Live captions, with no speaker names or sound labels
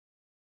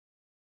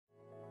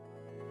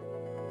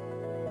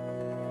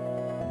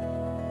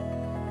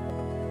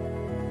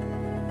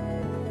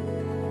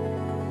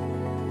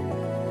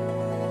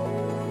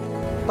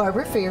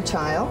Barbara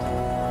Fairchild.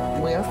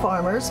 We are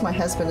farmers, my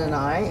husband and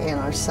I, and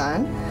our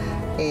son,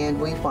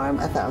 and we farm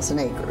 1,000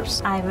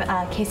 acres.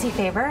 I'm Casey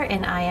Faber,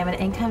 and I am an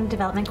Income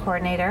Development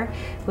Coordinator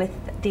with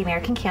the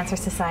American Cancer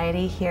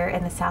Society here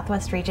in the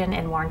Southwest region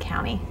in Warren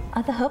County.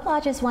 The Hope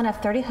Lodge is one of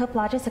 30 Hope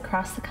Lodges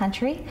across the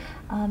country.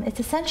 It's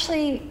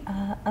essentially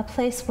a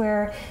place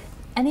where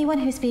anyone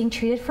who's being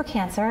treated for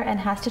cancer and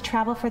has to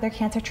travel for their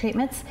cancer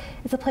treatments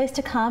is a place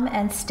to come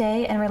and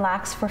stay and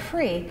relax for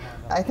free.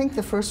 I think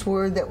the first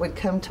word that would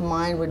come to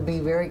mind would be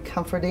very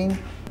comforting.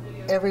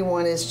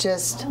 Everyone is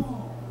just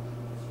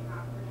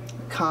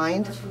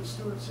kind,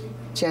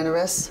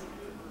 generous,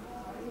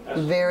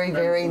 very,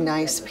 very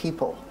nice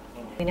people.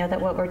 We know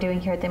that what we're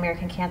doing here at the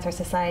American Cancer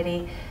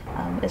Society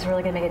is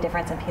really going to make a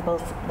difference in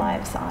people's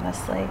lives,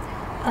 honestly.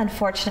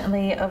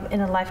 Unfortunately, in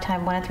a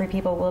lifetime, 1 in 3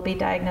 people will be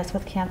diagnosed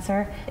with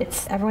cancer.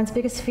 It's everyone's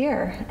biggest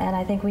fear, and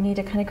I think we need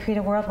to kind of create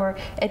a world where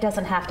it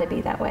doesn't have to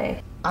be that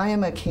way. I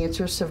am a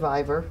cancer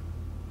survivor,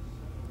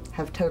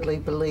 have totally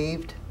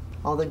believed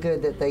all the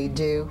good that they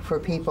do for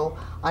people.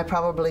 I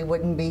probably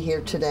wouldn't be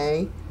here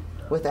today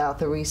without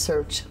the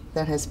research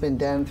that has been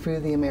done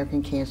through the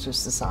American Cancer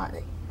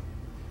Society,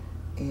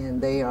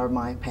 and they are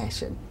my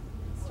passion.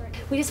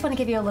 We just want to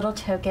give you a little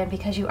token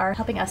because you are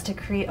helping us to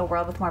create a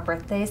world with more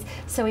birthdays.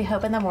 So we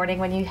hope in the morning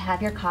when you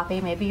have your coffee,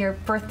 maybe your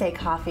birthday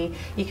coffee,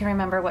 you can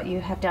remember what you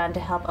have done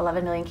to help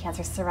 11 million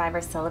cancer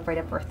survivors celebrate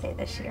a birthday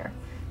this year.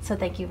 So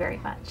thank you very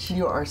much.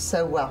 You are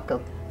so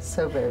welcome,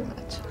 so very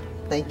much.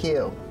 Thank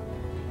you.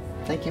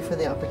 Thank you for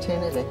the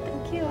opportunity.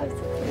 Thank you.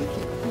 Thank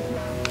you.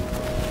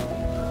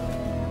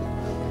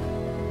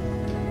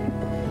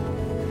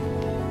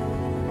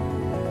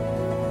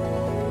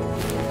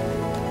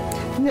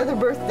 Another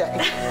birthday.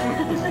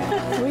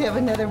 We have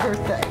another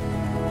birthday.